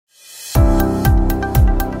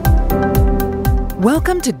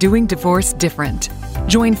Welcome to Doing Divorce Different.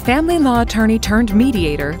 Join family law attorney turned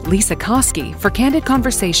mediator Lisa Koski for candid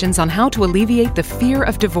conversations on how to alleviate the fear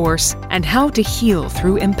of divorce and how to heal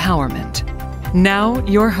through empowerment. Now,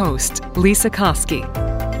 your host, Lisa Koski.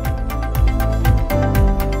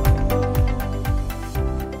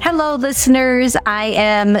 Hello, listeners. I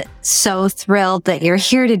am so thrilled that you're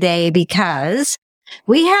here today because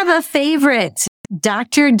we have a favorite,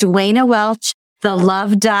 Dr. Duana Welch, the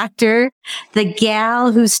love doctor, the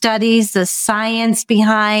gal who studies the science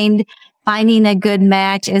behind finding a good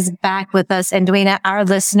match, is back with us. And Duana, our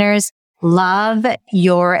listeners love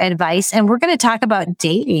your advice. And we're going to talk about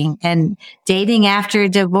dating and dating after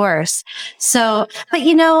divorce. So, but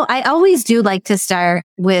I always do like to start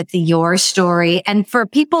with your story. And for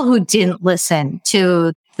people who didn't listen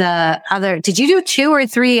to the other, did you do 2 or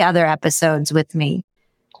 3 other episodes with me?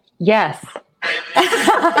 Yes.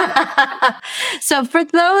 So for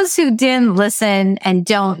those who didn't listen and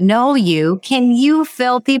don't know you, can you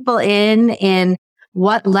fill people in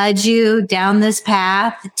what led you down this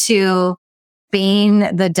path to being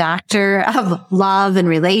the doctor of love and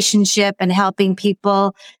relationship and helping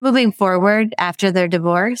people moving forward after their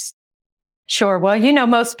divorce? Sure. Well,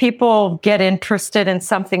 most people get interested in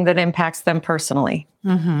something that impacts them personally.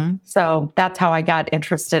 Mm-hmm. So that's how I got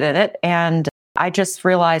interested in it. And I just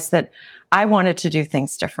realized that I wanted to do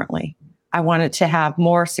things differently. I wanted to have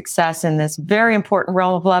more success in this very important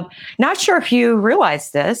realm of love. Not sure if you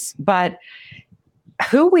realize this, but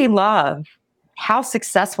who we love, how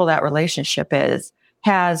successful that relationship is,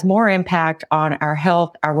 has more impact on our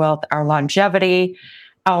health, our wealth, our longevity,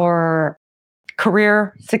 our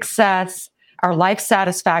career success, our life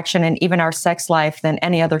satisfaction, and even our sex life than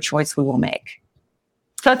any other choice we will make.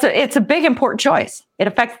 So it's a big, important choice. It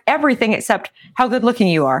affects everything except how good looking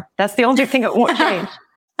you are. That's the only thing it won't change.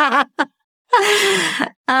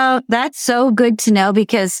 Oh, that's so good to know,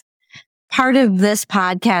 because part of this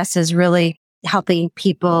podcast is really helping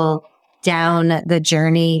people down the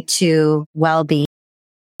journey to well-being.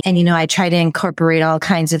 And, I try to incorporate all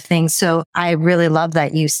kinds of things. So I really love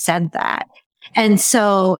that you said that. And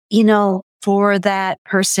so, for that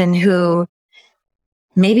person who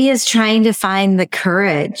maybe is trying to find the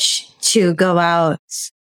courage to go out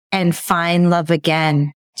and find love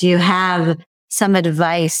again, do you have some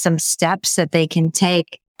advice, some steps that they can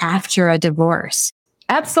take after a divorce?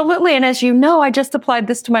 Absolutely. And as you know, I just applied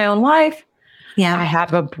this to my own life. Yeah. I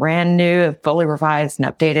have a brand new, fully revised and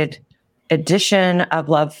updated edition of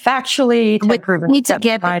Love Factually. We need to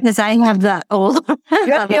get it because I have the old one.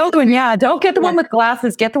 You have the old one. Yeah. Don't get the one with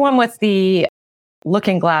glasses. Get the one with the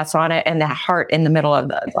looking glass on it and the heart in the middle of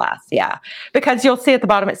the glass. Yeah. Because you'll see at the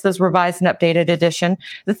bottom, it says revised and updated edition.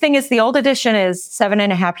 The thing is, the old edition is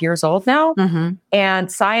 7.5 years old now. Mm-hmm.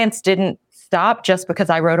 And science didn't stop just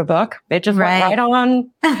because I wrote a book. It just went right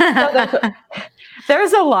on. So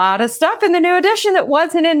there's a lot of stuff in the new edition that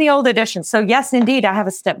wasn't in the old edition. So yes, indeed, I have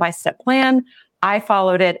a step-by-step plan. I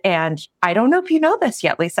followed it. And I don't know if you know this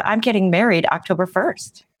yet, Lisa, I'm getting married October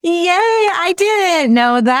 1st. Yay, I didn't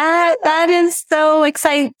know that. That is so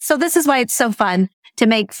exciting. So this is why it's so fun to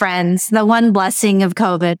make friends. The one blessing of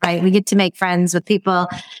COVID, right? We get to make friends with people.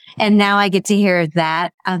 And now I get to hear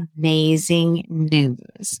that amazing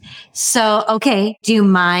news. So, okay. Do you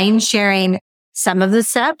mind sharing some of the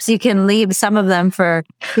steps? You can leave some of them for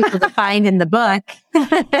people to find in the book.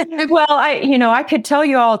 Well, I could tell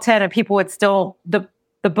you all 10 and people would still, the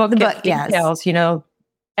book gets details, yes.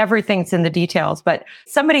 Everything's in the details. But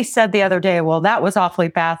somebody said the other day, well, that was awfully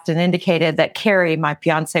fast and indicated that Carrie, my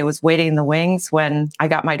fiance, was waiting in the wings when I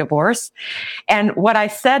got my divorce. And what I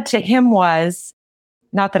said to him was,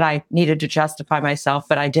 not that I needed to justify myself,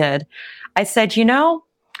 but I did. I said,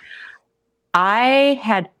 I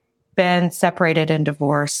had been separated and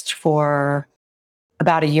divorced for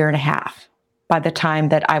about 1.5 years by the time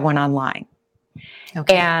that I went online.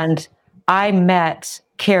 Okay. And I met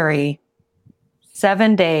Carrie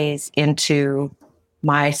 7 days into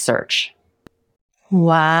my search.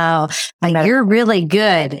 Wow. You're really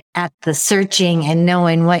good at the searching and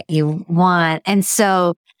knowing what you want. And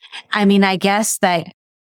so, I guess that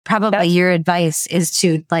probably your advice is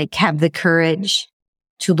to have the courage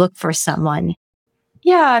to look for someone.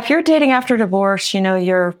 Yeah. If you're dating after divorce,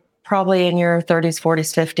 you're probably in your 30s,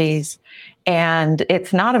 40s, 50s, and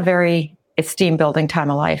it's not a very esteem building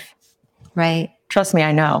time of life. Right. Trust me,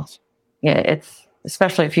 I know. Yeah, it's,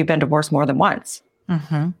 especially if you've been divorced more than once.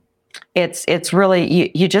 Mm-hmm. It's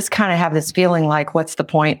really, you just kind of have this feeling like, what's the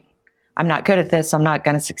point? I'm not good at this. I'm not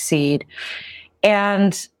going to succeed.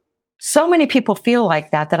 And so many people feel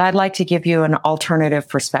like that I'd like to give you an alternative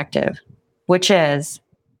perspective, which is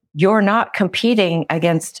you're not competing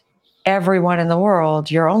against everyone in the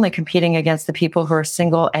world, you're only competing against the people who are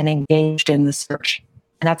single and engaged in the search.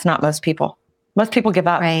 And that's not most people. Most people give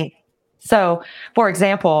up. Right. So, for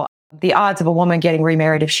example, the odds of a woman getting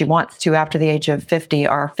remarried if she wants to after the age of 50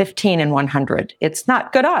 are 15 in 100. It's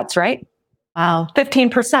not good odds, right? Wow.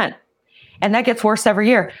 15%. And that gets worse every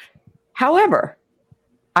year. However,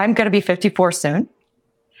 I'm going to be 54 soon.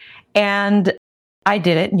 And I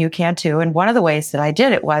did it, and you can too. And one of the ways that I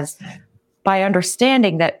did it was by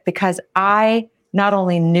understanding that because I not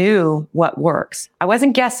only knew what works, I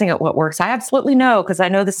wasn't guessing at what works. I absolutely know because I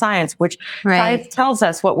know the science, which science tells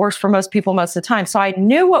us what works for most people most of the time. So I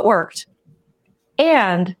knew what worked.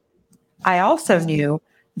 And I also knew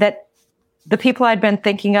that the people I'd been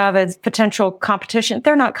thinking of as potential competition,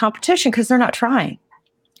 they're not competition because they're not trying.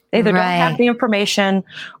 They either don't have the information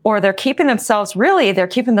or they're keeping themselves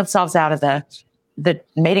out of the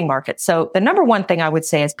mating market. So the number one thing I would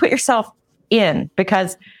say is put yourself in,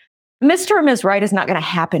 because Mr. or Ms. Right is not going to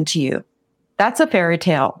happen to you. That's a fairy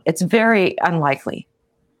tale. It's very unlikely.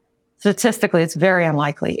 Statistically, it's very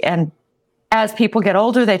unlikely. And as people get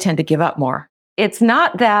older, they tend to give up more. It's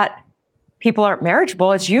not that people aren't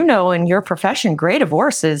marriageable. As you know, in your profession, gray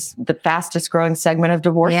divorce is the fastest growing segment of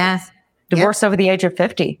divorce. Yes. Divorce over the age of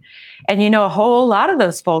 50. And a whole lot of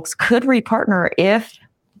those folks could repartner if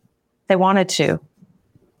they wanted to.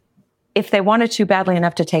 If they wanted to badly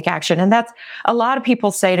enough to take action. And that's a lot of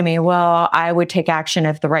people say to me, well, I would take action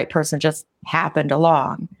if the right person just happened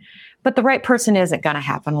along. But the right person isn't going to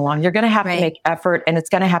happen along. You're going to have to make effort, and it's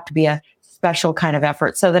going to have to be a special kind of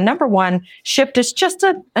effort. So the number one shift is just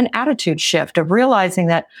an attitude shift of realizing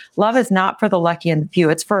that love is not for the lucky and the few.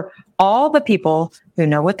 It's for all the people who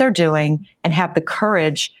know what they're doing and have the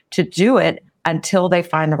courage to do it until they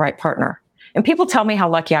find the right partner. And people tell me how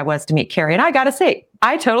lucky I was to meet Carrie. And I got to say,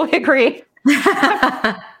 I totally agree.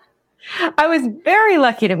 I was very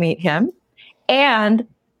lucky to meet him. And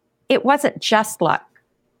it wasn't just luck.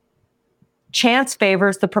 Chance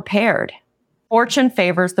favors the prepared. Fortune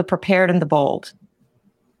favors the prepared and the bold.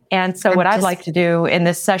 And so what I'd like to do in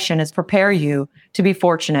this session is prepare you to be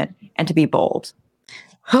fortunate and to be bold.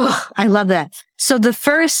 I love that. So the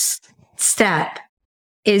first step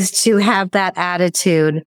is to have that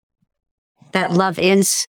attitude that love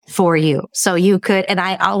is for you. So you could, and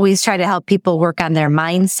I always try to help people work on their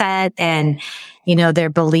mindset and, their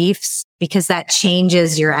beliefs, because that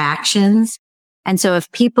changes your actions. And so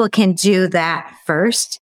if people can do that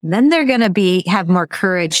first, then they're going to have more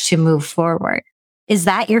courage to move forward. Is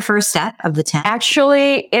that your first step of the 10?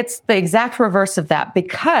 Actually, it's the exact reverse of that,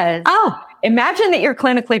 because imagine that you're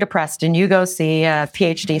clinically depressed and you go see a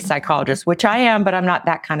PhD psychologist, which I am, but I'm not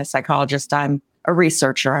that kind of psychologist. I'm a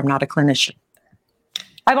researcher. I'm not a clinician.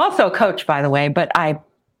 I'm also a coach, by the way, but I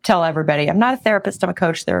tell everybody I'm not a therapist. I'm a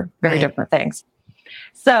coach. They're very different things.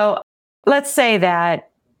 So let's say that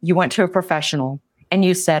you went to a professional and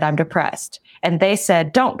you said, I'm depressed. And they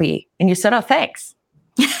said, don't be. And you said, oh, thanks.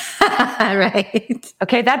 Right.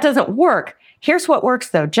 Okay, that doesn't work. Here's what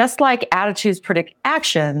works, though. Just like attitudes predict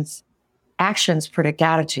actions, actions predict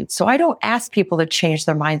attitudes. So I don't ask people to change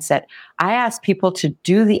their mindset. I ask people to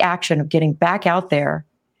do the action of getting back out there,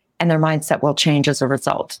 and their mindset will change as a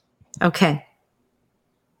result. Okay.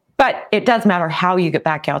 But it does matter how you get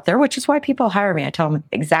back out there, which is why people hire me. I tell them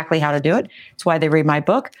exactly how to do it. It's why they read my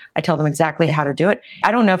book. I tell them exactly how to do it.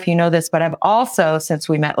 I don't know if you know this, but I've also, since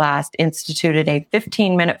we met last, instituted a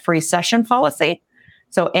 15-minute free session policy.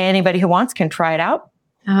 So anybody who wants can try it out.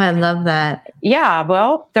 Oh, I love that. Yeah,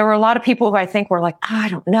 well, there were a lot of people who I think were like, I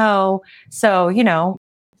don't know. So,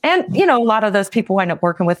 and, a lot of those people wind up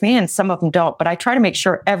working with me and some of them don't. But I try to make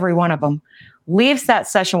sure every one of them leaves that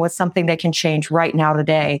session with something they can change right now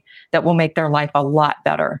today that will make their life a lot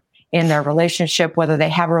better in their relationship, whether they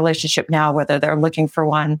have a relationship now, whether they're looking for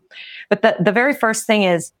one. But the very first thing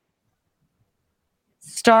is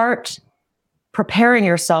start preparing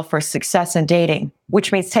yourself for success in dating,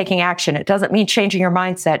 which means taking action. It doesn't mean changing your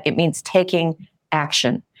mindset. It means taking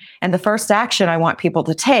action. And the first action I want people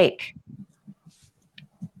to take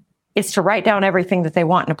is to write down everything that they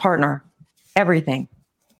want in a partner. Everything.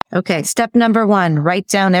 Okay. Step number 1, write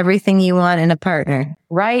down everything you want in a partner.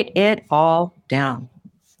 Write it all down.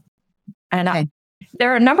 And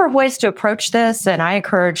there are a number of ways to approach this. And I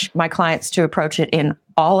encourage my clients to approach it in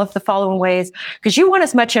all of the following ways, because you want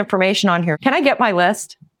as much information on here. Can I get my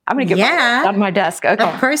list? I'm going to get my list on my desk. Okay.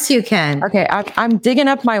 Of course you can. Okay. I'm digging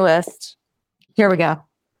up my list. Here we go.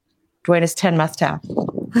 Dwayna's 10 must-have.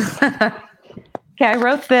 Okay. I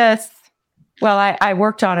wrote this. Well, I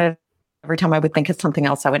worked on it. Every time I would think of something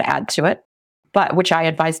else, I would add to it, which I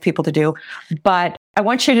advise people to do. But I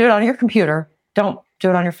want you to do it on your computer. Don't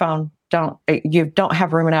do it on your phone. you don't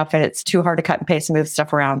have room enough and it's too hard to cut and paste and move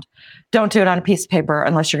stuff around. Don't do it on a piece of paper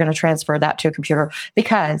unless you're going to transfer that to a computer,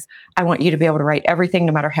 because I want you to be able to write everything,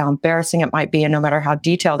 no matter how embarrassing it might be and no matter how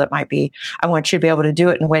detailed it might be. I want you to be able to do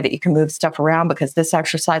it in a way that you can move stuff around, because this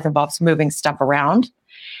exercise involves moving stuff around.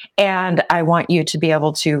 And I want you to be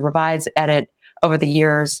able to revise, edit over the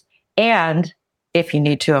years. And if you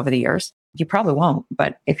need to over the years, you probably won't,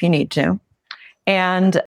 but if you need to.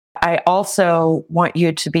 And I also want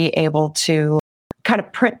you to be able to kind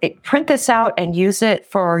of print this out and use it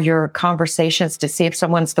for your conversations to see if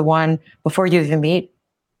someone's the one before you even meet.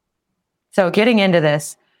 So getting into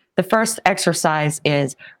this, the first exercise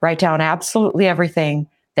is write down absolutely everything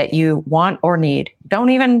that you want or need. Don't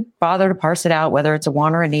even bother to parse it out, whether it's a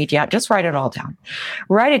want or a need yet. Just write it all down.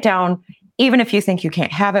 Write it down, even if you think you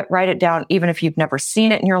can't have it. Write it down, even if you've never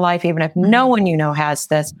seen it in your life, even if no one you know has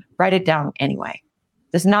this. Write it down anyway.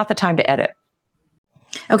 This is not the time to edit.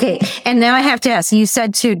 Okay. And now I have to ask, you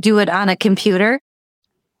said to do it on a computer?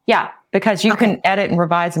 Yeah, because you can edit and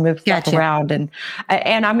revise and move stuff around. And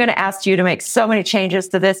I'm going to ask you to make so many changes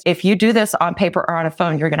to this. If you do this on paper or on a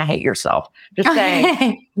phone, you're going to hate yourself. Just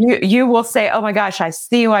saying, you will say, oh my gosh, I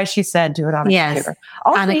see why she said do it on a computer.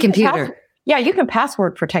 Also, on a computer. You can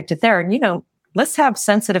password protect it there. And, let's have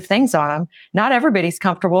sensitive things on them. Not everybody's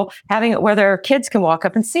comfortable having it where their kids can walk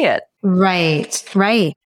up and see it. Right.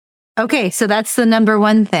 Okay. So that's the number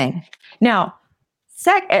one thing. Now,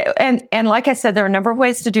 and like I said, there are a number of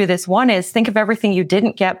ways to do this. One is think of everything you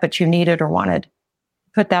didn't get, but you needed or wanted.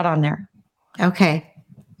 Put that on there. Okay.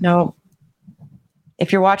 No.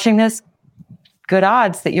 If you're watching this, good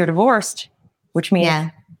odds that you're divorced, which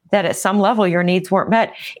means that at some level your needs weren't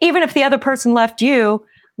met. Even if the other person left you,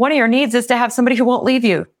 one of your needs is to have somebody who won't leave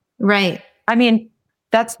you. Right. I mean,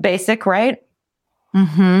 that's basic, right?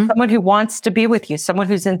 Mm-hmm. Someone who wants to be with you, someone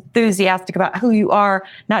who's enthusiastic about who you are,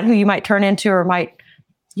 not who you might turn into or might,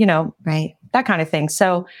 right. That kind of thing.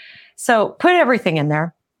 So put everything in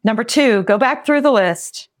there. Number 2, go back through the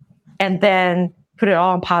list and then put it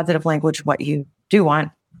all in positive language, what you do want.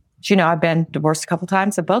 But, I've been divorced a couple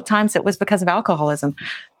times, and both times it was because of alcoholism.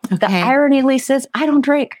 Okay. The irony, Lisa, is I don't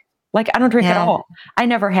drink. I don't drink at all. I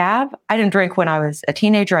never have. I didn't drink when I was a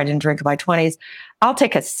teenager. I didn't drink in my 20s. I'll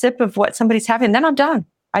take a sip of what somebody's having, and then I'm done.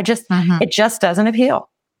 It just doesn't appeal.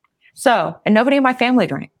 So, and nobody in my family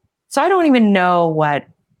drank. So I don't even know what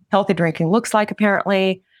healthy drinking looks like,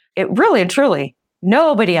 apparently. It really and truly,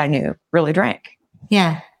 nobody I knew really drank.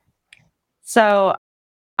 Yeah. So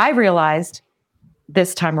I realized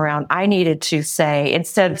this time around, I needed to say,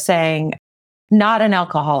 instead of saying, not an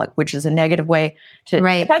alcoholic, which is a negative way to,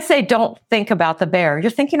 if I say, don't think about the bear, you're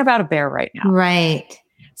thinking about a bear right now. Right.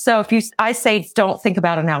 So if I say, don't think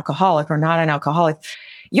about an alcoholic or not an alcoholic,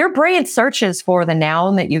 your brain searches for the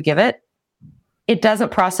noun that you give it. It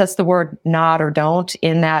doesn't process the word not or don't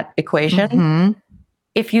in that equation. Mm-hmm.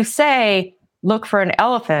 If you say, look for an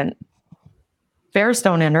elephant, bears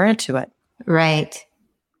don't enter into it. Right.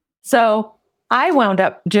 So I wound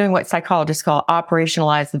up doing what psychologists call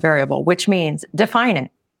operationalize the variable, which means define it.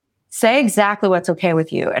 Say exactly what's okay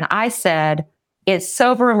with you. And I said, it's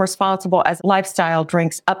sober and responsible as lifestyle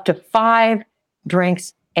drinks up to 5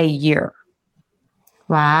 drinks a year.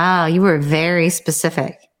 Wow. You were very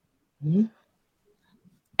specific. Mm-hmm.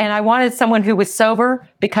 And I wanted someone who was sober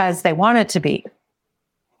because they wanted to be.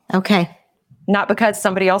 Okay. Not because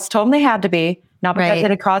somebody else told them they had to be, not because it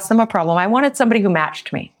had caused them a problem. I wanted somebody who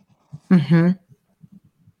matched me. Mm-hmm.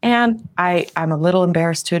 And I'm a little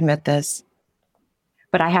embarrassed to admit this,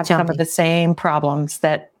 but I have some of the same problems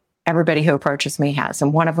that everybody who approaches me has.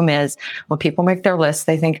 And one of them is when people make their lists,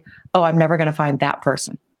 they think, oh, I'm never going to find that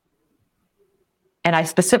person. And I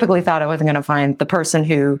specifically thought I wasn't going to find the person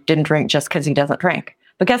who didn't drink just because he doesn't drink.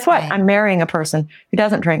 But guess what? I'm marrying a person who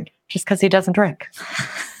doesn't drink just because he doesn't drink.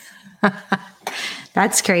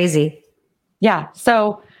 That's crazy. Yeah.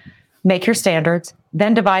 So make your standards,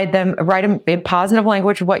 then divide them, write them in positive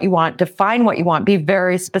language, what you want, define what you want, be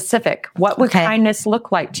very specific. What would kindness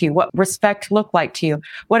look like to you? What respect look like to you?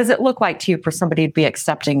 What does it look like to you for somebody to be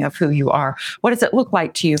accepting of who you are? What does it look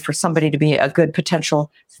like to you for somebody to be a good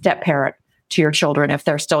potential step parent to your children if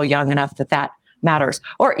they're still young enough that matters?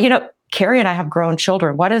 Or, Carrie and I have grown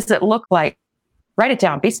children. What does it look like? Write it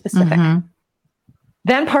down, be specific. Mm-hmm.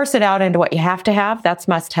 Then parse it out into what you have to have. That's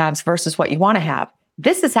must-haves versus what you want to have.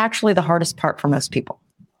 This is actually the hardest part for most people.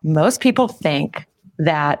 Most people think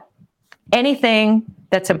that anything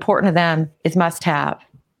that's important to them is must-have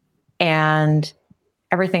and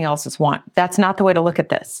everything else is want. That's not the way to look at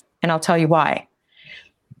this. And I'll tell you why.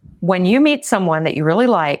 When you meet someone that you really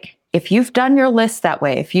like, if you've done your list that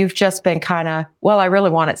way, if you've just been kind of, well, I really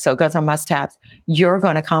want it, so it goes on must-haves, you're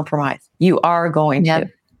going to compromise. You are going to,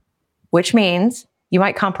 which means you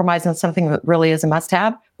might compromise on something that really is a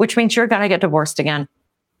must-have, which means you're going to get divorced again.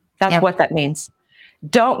 That's what that means.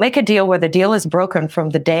 Don't make a deal where the deal is broken from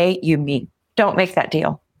the day you meet. Don't make that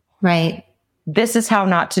deal. Right. This is how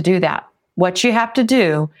not to do that. What you have to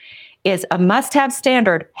do is a must-have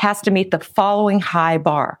standard has to meet the following high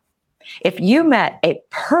bar. If you met a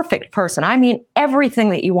perfect person, I mean everything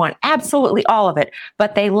that you want, absolutely all of it,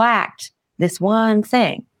 but they lacked this one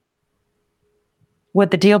thing, would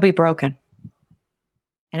the deal be broken?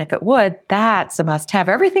 And if it would, that's a must-have.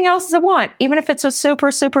 Everything else is a want, even if it's a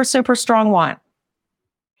super, super, super strong want.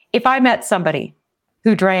 If I met somebody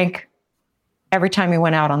who drank every time we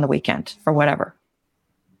went out on the weekend or whatever,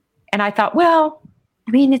 and I thought, well,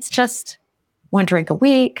 I mean, it's just one drink a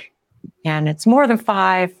week and it's more than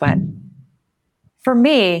 5, but for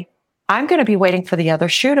me, I'm going to be waiting for the other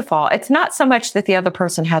shoe to fall. It's not so much that the other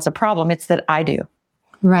person has a problem, it's that I do.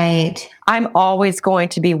 Right. I'm always going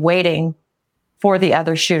to be waiting for the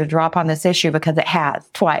other shoe to drop on this issue because it has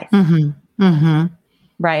twice. Mm-hmm. Mm-hmm.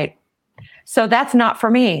 Right. So that's not for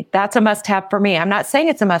me. That's a must-have for me. I'm not saying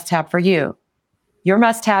it's a must-have for you. Your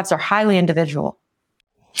must-haves are highly individual.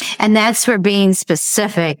 And that's where being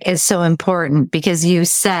specific is so important, because you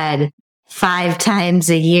said 5 times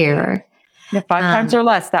a year. Yeah, 5 times or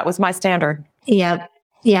less. That was my standard. Yep.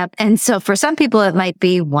 Yep. And so for some people, it might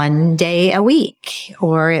be 1 day a week,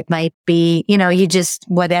 or it might be, you just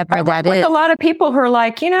whatever that is. A lot of people who are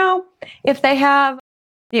like, if they have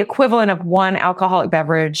the equivalent of 1 alcoholic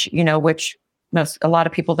beverage, which a lot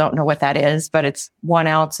of people don't know what that is, but it's 1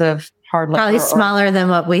 ounce of hard liquor. Probably smaller than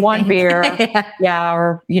what we 1 think. beer. Yeah.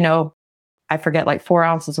 Or, I forget, like 4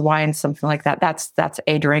 ounces of wine, something like that. That's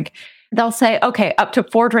a drink. They'll say, okay, up to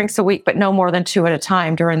 4 drinks a week, but no more than 2 at a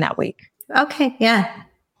time during that week. Okay. Yeah.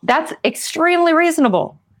 That's extremely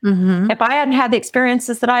reasonable. Mm-hmm. If I hadn't had the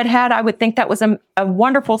experiences that I'd had, I would think that was a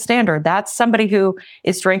wonderful standard. That's somebody who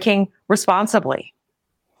is drinking responsibly.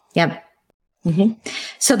 Yep. Mm-hmm.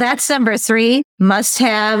 So that's number 3,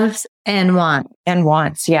 must-haves and want. And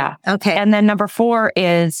wants, yeah. Okay. And then number 4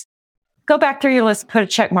 is go back through your list, put a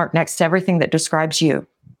check mark next to everything that describes you.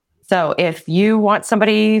 So if you want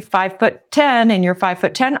somebody 5'10" and you're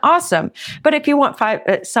 5'10", awesome. But if you want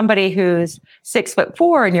somebody who's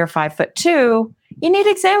 6'4" and you're 5'2", you need to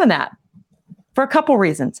examine that for a couple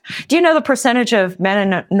reasons. Do you know the percentage of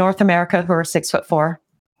men in North America who are 6'4"?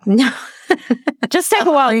 No. Just take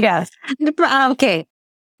a wild guess. Okay.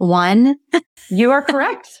 1. You are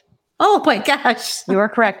correct. Oh my gosh. You are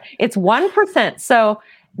correct. It's 1%. So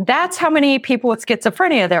that's how many people with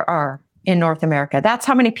schizophrenia there are in North America. That's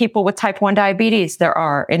how many people with type 1 diabetes there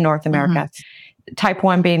are in North America. Mm-hmm. Type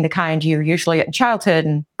 1 being the kind you usually get in childhood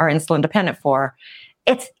and are insulin dependent for.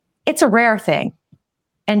 It's a rare thing.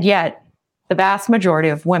 And yet the vast majority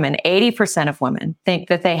of women, 80% of women, think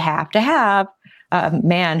that they have to have a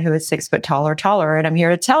man who is 6 foot tall or taller. And I'm here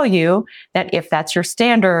to tell you that if that's your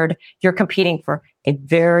standard, you're competing for a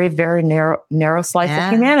very, very narrow slice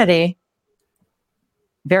of humanity.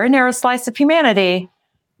 Very narrow slice of humanity.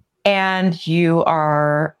 And you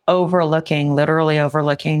are literally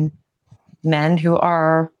overlooking men who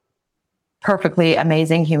are perfectly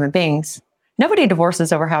amazing human beings. Nobody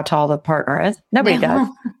divorces over how tall the partner is. Nobody does.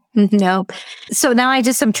 No. So now I'm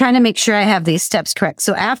trying to make sure I have these steps correct.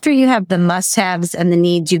 So after you have the must-haves and the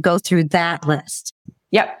needs, you go through that list.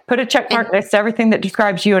 Yep. Put a check mark next to everything that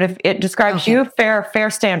describes you. And if it describes you, fair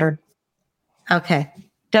standard. Okay.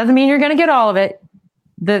 Doesn't mean you're going to get all of it.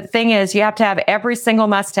 The thing is, you have to have every single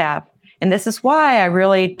must-have. And this is why I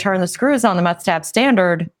really turn the screws on the must-have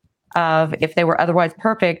standard of if they were otherwise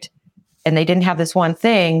perfect and they didn't have this one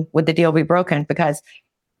thing, would the deal be broken? Because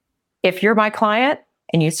if you're my client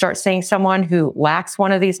and you start seeing someone who lacks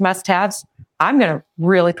one of these must-haves, I'm going to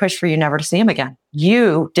really push for you never to see him again.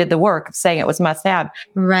 You did the work of saying it was must-have.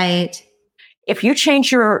 Right. If you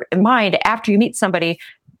change your mind after you meet somebody,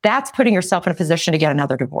 that's putting yourself in a position to get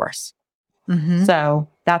another divorce. Mm-hmm. So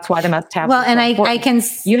that's why the must-have. Well, and I can.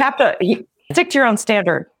 You have to stick to your own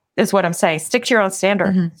standard, is what I'm saying. Stick to your own standard.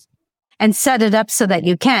 Mm-hmm. And set it up so that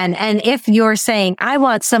you can. And if you're saying, I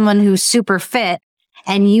want someone who's super fit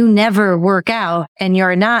and you never work out and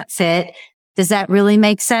you're not fit, does that really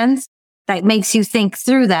make sense? That makes you think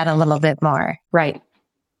through that a little bit more. Right.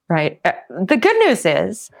 Right. The good news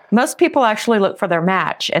is most people actually look for their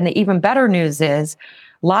match. And the even better news is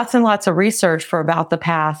lots and lots of research for about the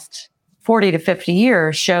past 40 to 50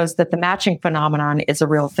 years shows that the matching phenomenon is a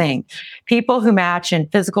real thing. People who match in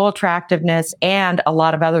physical attractiveness and a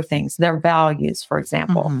lot of other things, their values, for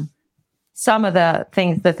example. Mm-hmm. some of the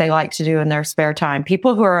things that they like to do in their spare time.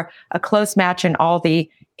 People who are a close match in all the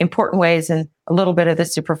important ways and a little bit of the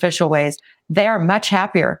superficial ways, they are much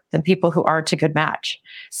happier than people who aren't a good match.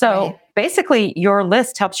 So basically, your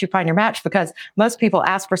list helps you find your match because most people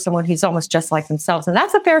ask for someone who's almost just like themselves. And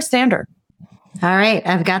that's a fair standard. All right.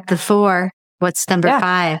 I've got the 4. What's number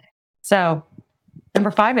 5? So number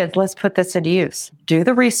 5 is, let's put this into use. Do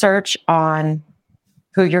the research on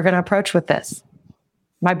who you're going to approach with this.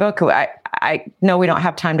 My book, I know we don't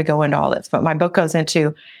have time to go into all this, but my book goes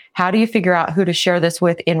into how do you figure out who to share this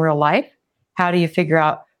with in real life? How do you figure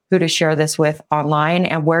out who to share this with online,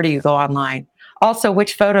 and where do you go online? Also,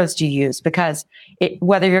 which photos do you use? Because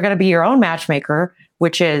whether you're going to be your own matchmaker,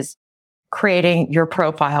 which is creating your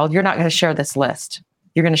profile, you're not going to share this list.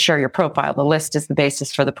 You're going to share your profile. The list is the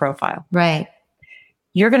basis for the profile. Right.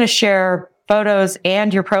 You're going to share photos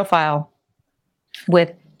and your profile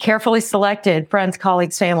with carefully selected friends,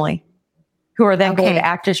 colleagues, family, who are then going to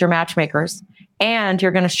act as your matchmakers. And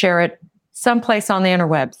you're going to share it someplace on the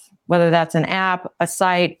interwebs, whether that's an app, a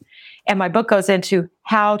site. And my book goes into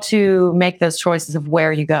how to make those choices of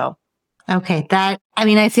where you go. Okay.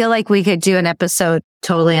 I feel like we could do an episode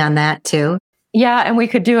totally on that too. Yeah. And we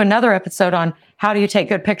could do another episode on how do you take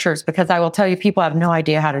good pictures, because I will tell you, people have no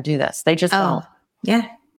idea how to do this. They just don't. Yeah.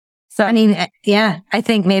 So, I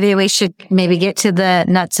think maybe we should get to the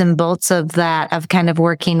nuts and bolts of that, of kind of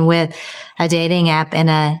working with a dating app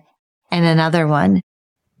and another one.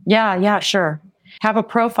 Yeah, sure. Have a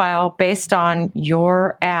profile based on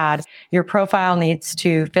your ad. Your profile needs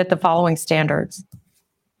to fit the following standards.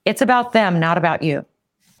 It's about them, not about you.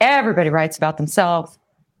 Everybody writes about themselves.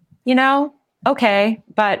 Okay,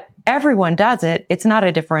 but everyone does it. It's not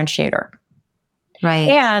a differentiator. Right.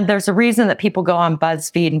 And there's a reason that people go on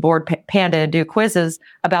BuzzFeed and Board Panda and do quizzes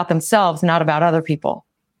about themselves, not about other people.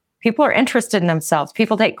 People are interested in themselves.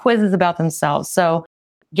 People take quizzes about themselves. So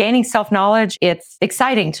gaining self-knowledge, it's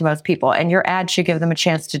exciting to most people, and your ad should give them a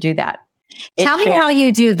chance to do that. Tell me how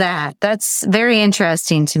you do that. That's very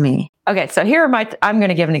interesting to me. Okay, so I'm going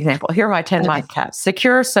to give an example. Here are my 10 must-haves.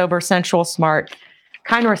 Secure, sober, sensual, smart,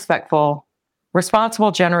 kind, respectful,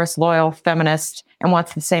 responsible, generous, loyal, feminist, and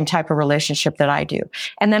wants the same type of relationship that I do.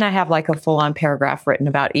 And then I have like a full-on paragraph written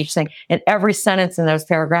about each thing. And every sentence in those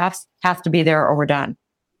paragraphs has to be there or we're done.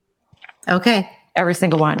 Okay. Every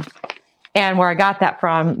single one. And where I got that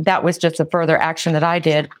from, that was just a further action that I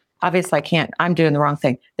did. Obviously, I'm doing the wrong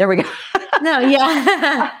thing. There we go. No,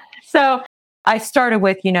 yeah. So I started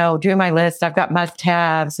with, doing my list. I've got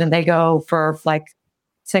must-haves, and they go for like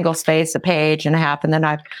single space, a page and a half. And then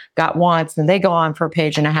I've got wants, and they go on for a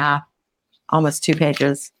page and a half, almost 2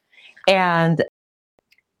 pages. And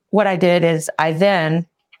what I did is I then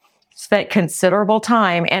spent considerable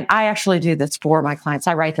time, and I actually do this for my clients.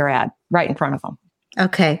 I write their ad right in front of them.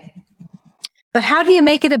 Okay. But how do you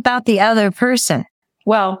make it about the other person?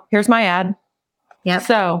 Well, here's my ad. Yeah.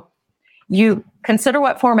 So you consider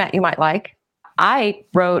what format you might like. I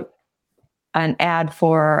wrote an ad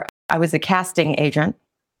I was a casting agent,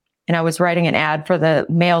 and I was writing an ad for the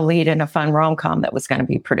male lead in a fun rom-com that was going to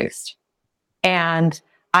be produced. And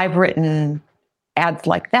I've written ads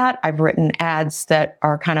like that. I've written ads that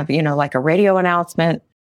are kind of, like a radio announcement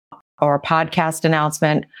or a podcast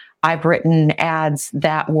announcement. I've written ads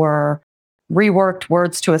that were reworked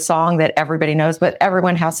words to a song that everybody knows, but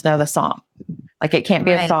everyone has to know the song. Like it can't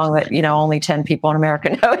be a song that, only 10 people in America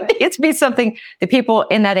know. It needs to be something that people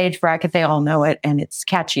in that age bracket, they all know it, and it's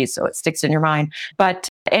catchy, so it sticks in your mind. But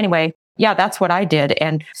anyway, yeah, that's what I did.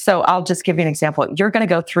 And so I'll just give you an example. You're going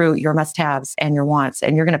to go through your must-haves and your wants,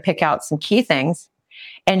 and you're going to pick out some key things,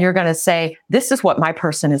 and you're going to say, this is what my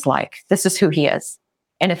person is like. This is who he is.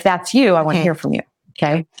 And if that's you, I want to hear from you.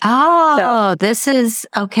 Okay. Oh, this is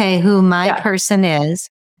who my person is.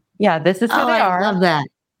 Yeah, this is who they are. I love that.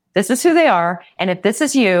 This is who they are. And if this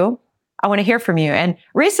is you, I want to hear from you. And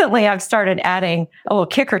recently I've started adding a little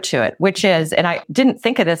kicker to it, which is, and I didn't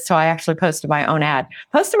think of this till I actually posted my own ad.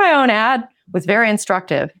 Posting my own ad was very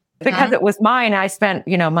instructive because it was mine. I spent,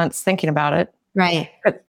 months thinking about it. Right.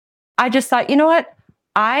 But I just thought, you know what?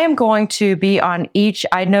 I am going to be on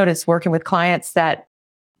I noticed working with clients that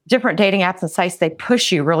different dating apps and sites, they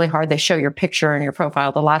push you really hard. They show your picture and your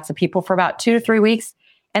profile to lots of people for about 2 to 3 weeks.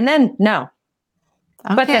 And then no.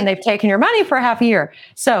 Okay. But then they've taken your money for half a year.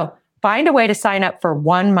 So find a way to sign up for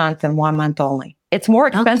 1 month and 1 month only. It's more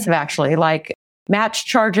expensive, actually. Like Match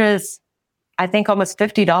charges, I think, almost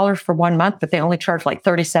 $50 for 1 month, but they only charge like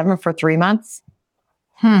 $37 for 3 months.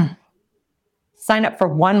 Sign up for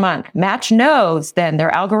 1 month. Match knows, then their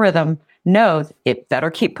algorithm knows it better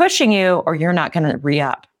keep pushing you or you're not going to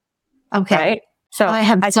re-up. Okay. Right? So I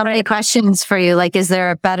have so many questions for you. Like, is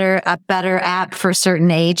there a better app for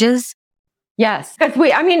certain ages? Yes. Because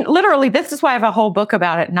literally, this is why I have a whole book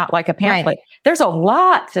about it, not like a pamphlet. Right. There's a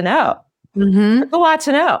lot to know. Mm-hmm. There's a lot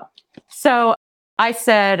to know. So I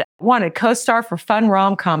said, wanted co-star for fun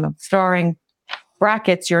rom-com starring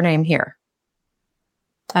brackets, your name here.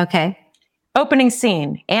 Okay. Opening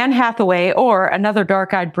scene, Anne Hathaway or another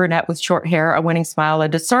dark-eyed brunette with short hair, a winning smile, a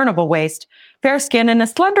discernible waist, fair skin, and a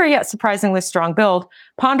slender yet surprisingly strong build,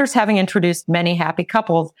 ponders having introduced many happy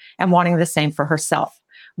couples and wanting the same for herself.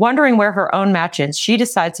 Wondering where her own match is, she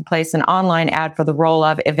decides to place an online ad for the role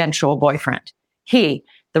of eventual boyfriend. The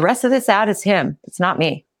rest of this ad is him. It's not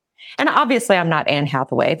me. And obviously I'm not Anne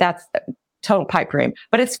Hathaway. That's a total pipe dream,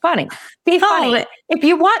 but it's funny. Be funny. If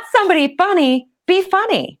you want somebody funny, be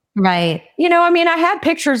funny. Right. I had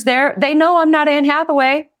pictures there. They know I'm not Anne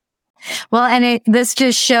Hathaway. Well, and this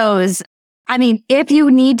just shows, if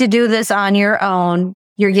you need to do this on your own,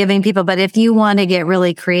 you're giving people, but if you want to get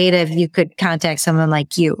really creative, you could contact someone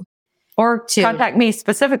like you. Or contact me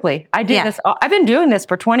specifically. I do this. I've been doing this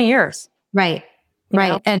for 20 years. Right.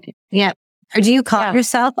 Right. And or do you call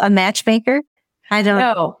yourself a matchmaker? I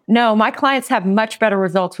don't. No, my clients have much better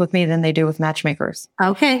results with me than they do with matchmakers.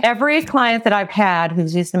 Okay. Every client that I've had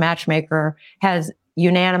who's used a matchmaker has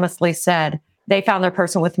unanimously said they found their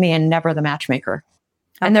person with me and never the matchmaker.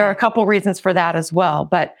 Okay. And there are a couple reasons for that as well,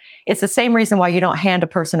 but it's the same reason why you don't hand a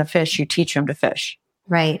person a fish, you teach them to fish.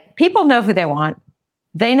 Right. People know who they want.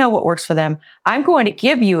 They know what works for them. I'm going to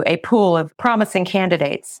give you a pool of promising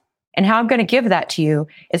candidates. And how I'm going to give that to you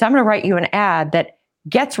is I'm going to write you an ad that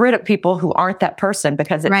gets rid of people who aren't that person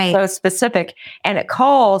because it's so specific, and it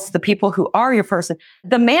calls the people who are your person.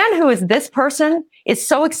 The man who is this person is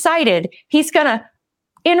so excited. He's going to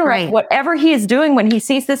interrupt whatever he is doing when he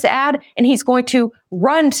sees this ad, and he's going to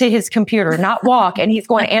run to his computer, not walk, and he's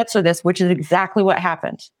going to answer this, which is exactly what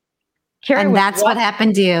happened. And that's what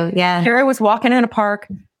happened to you. Yeah. Carrie was walking in a park.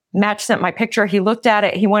 Match sent my picture. He looked at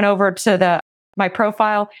it. He went over to my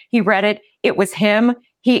profile. He read it. It was him.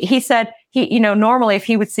 He said, normally if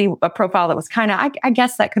he would see a profile that was kind of, I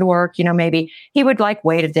guess that could work, maybe he would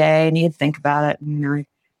wait a day and he'd think about it.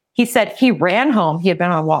 He said he ran home. He had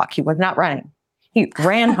been on a walk. He was not running. He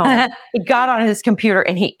ran home. He got on his computer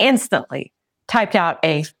and he instantly typed out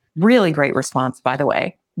a really great response, by the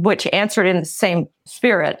way, which answered in the same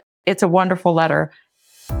spirit. It's a wonderful letter.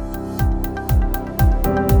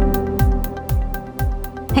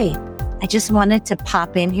 Hey, I just wanted to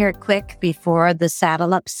pop in here quick before the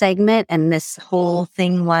Saddle Up segment and this whole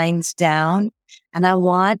thing winds down. And I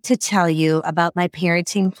want to tell you about my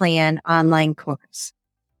Parenting Plan online course.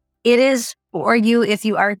 It is for you if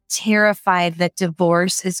you are terrified that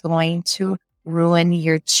divorce is going to ruin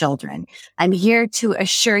your children. I'm here to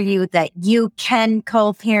assure you that you can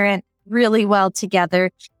co-parent really well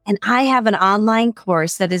together. And I have an online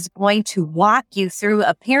course that is going to walk you through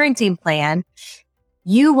a parenting plan.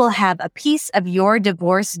 You will have a piece of your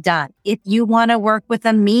divorce done. If you want to work with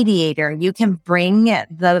a mediator, you can bring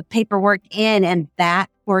the paperwork in and that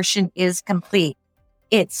portion is complete.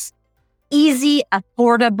 It's easy,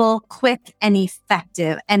 affordable, quick, and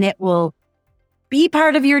effective. And it will be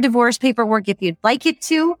part of your divorce paperwork if you'd like it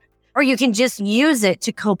to, or you can just use it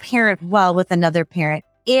to co-parent well with another parent.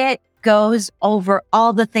 It goes over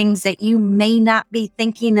all the things that you may not be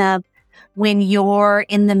thinking of when you're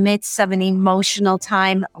in the midst of an emotional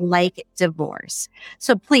time like divorce.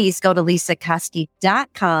 So please go to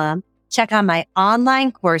lisakoski.com, check on my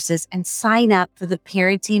online courses, and sign up for the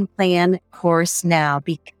Parenting Plan course now,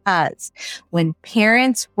 because when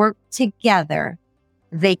parents work together,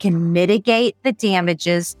 they can mitigate the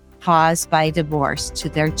damages caused by divorce to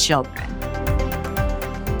their children.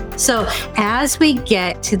 So as we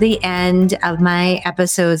get to the end of my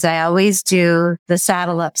episodes, I always do the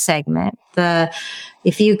Saddle Up segment.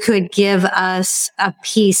 If you could give us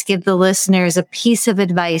give the listeners a piece of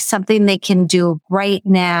advice, something they can do right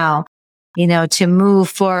now, to move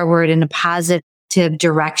forward in a positive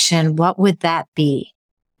direction, what would that be?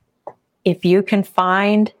 If you can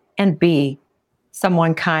find and be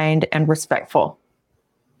someone kind and respectful,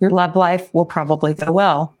 your love life will probably go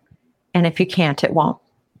well. And if you can't, it won't.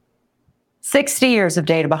 60 years of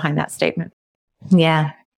data behind that statement.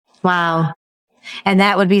 Yeah. Wow. And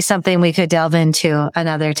that would be something we could delve into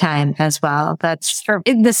another time as well. That's true.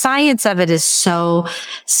 The science of it is so,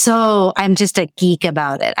 I'm just a geek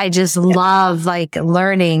about it. I just love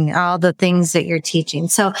learning all the things that you're teaching.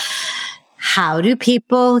 So how do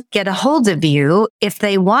people get a hold of you if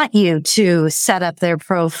they want you to set up their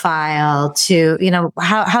profile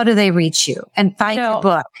how do they reach you and find your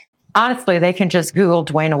book? honestly, they can just Google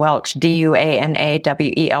Duana Welch, DuanaWelch.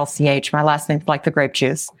 My last name's like the grape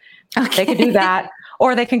juice. Okay. They can do that.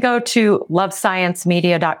 Or they can go to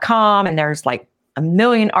lovesciencemedia.com, and there's like a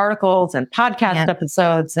million articles and podcast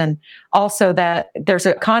episodes. And also that there's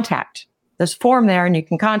a contact. There's a form there, and you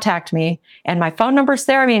can contact me. And my phone number's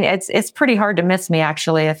there. I mean, it's pretty hard to miss me,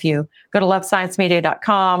 actually, if you go to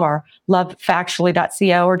lovesciencemedia.com or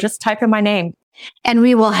lovefactually.co or just type in my name. And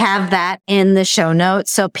we will have that in the show notes.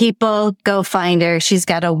 So people go find her. She's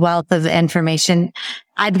got a wealth of information.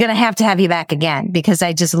 I'm going to have you back again because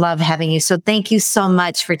I just love having you. So thank you so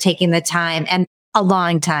much for taking the time and a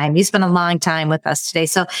long time. You spent a long time with us today.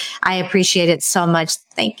 So I appreciate it so much.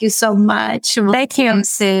 Thank you so much. Thank you.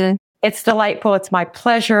 Soon. It's delightful. It's my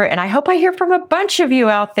pleasure. And I hope I hear from a bunch of you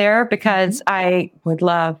out there because I would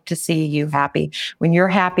love to see you happy. When you're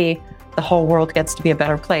happy, the whole world gets to be a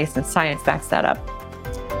better place, and science backs that up.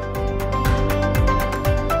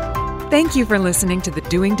 Thank you for listening to the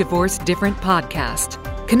Doing Divorce Different podcast.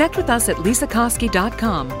 Connect with us at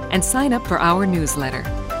lisakoski.com and sign up for our newsletter.